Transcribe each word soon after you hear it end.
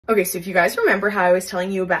Okay, so if you guys remember how I was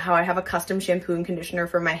telling you about how I have a custom shampoo and conditioner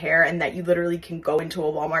for my hair and that you literally can go into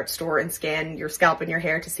a Walmart store and scan your scalp and your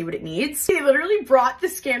hair to see what it needs, they literally brought the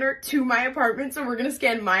scanner to my apartment, so we're gonna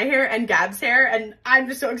scan my hair and Gab's hair, and I'm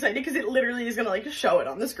just so excited because it literally is gonna like show it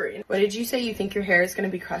on the screen. What did you say? You think your hair is gonna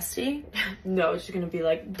be crusty? No, it's just gonna be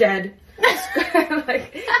like dead.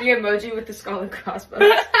 Like the emoji with the skull and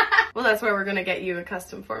crossbones. Well, that's why we're gonna get you a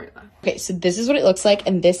custom formula. Okay, so this is what it looks like,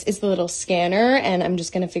 and this is the little scanner, and I'm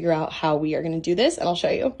just gonna figure out how we are gonna do this, and I'll show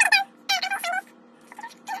you.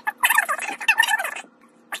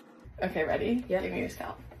 Okay, ready? Yeah. Give me your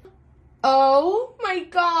scalp. Oh my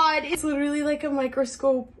god, it's literally like a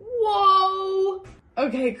microscope. Whoa!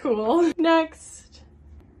 Okay, cool. Next.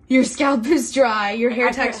 Your scalp is dry, your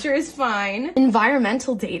hair texture is fine.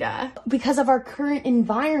 Environmental data, because of our current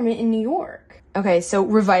environment in New York. Okay, so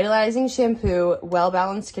revitalizing shampoo,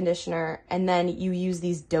 well-balanced conditioner, and then you use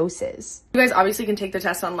these doses. You guys obviously can take the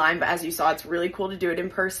test online, but as you saw, it's really cool to do it in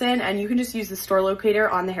person, and you can just use the store locator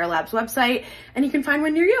on the Hair Labs website, and you can find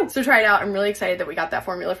one near you. So try it out. I'm really excited that we got that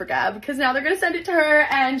formula for Gab, because now they're gonna send it to her,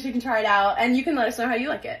 and she can try it out, and you can let us know how you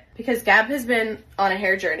like it. Because Gab has been on a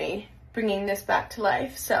hair journey, bringing this back to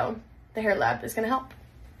life, so the Hair Lab is gonna help.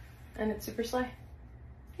 And it's super slay.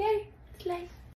 Yay, slay.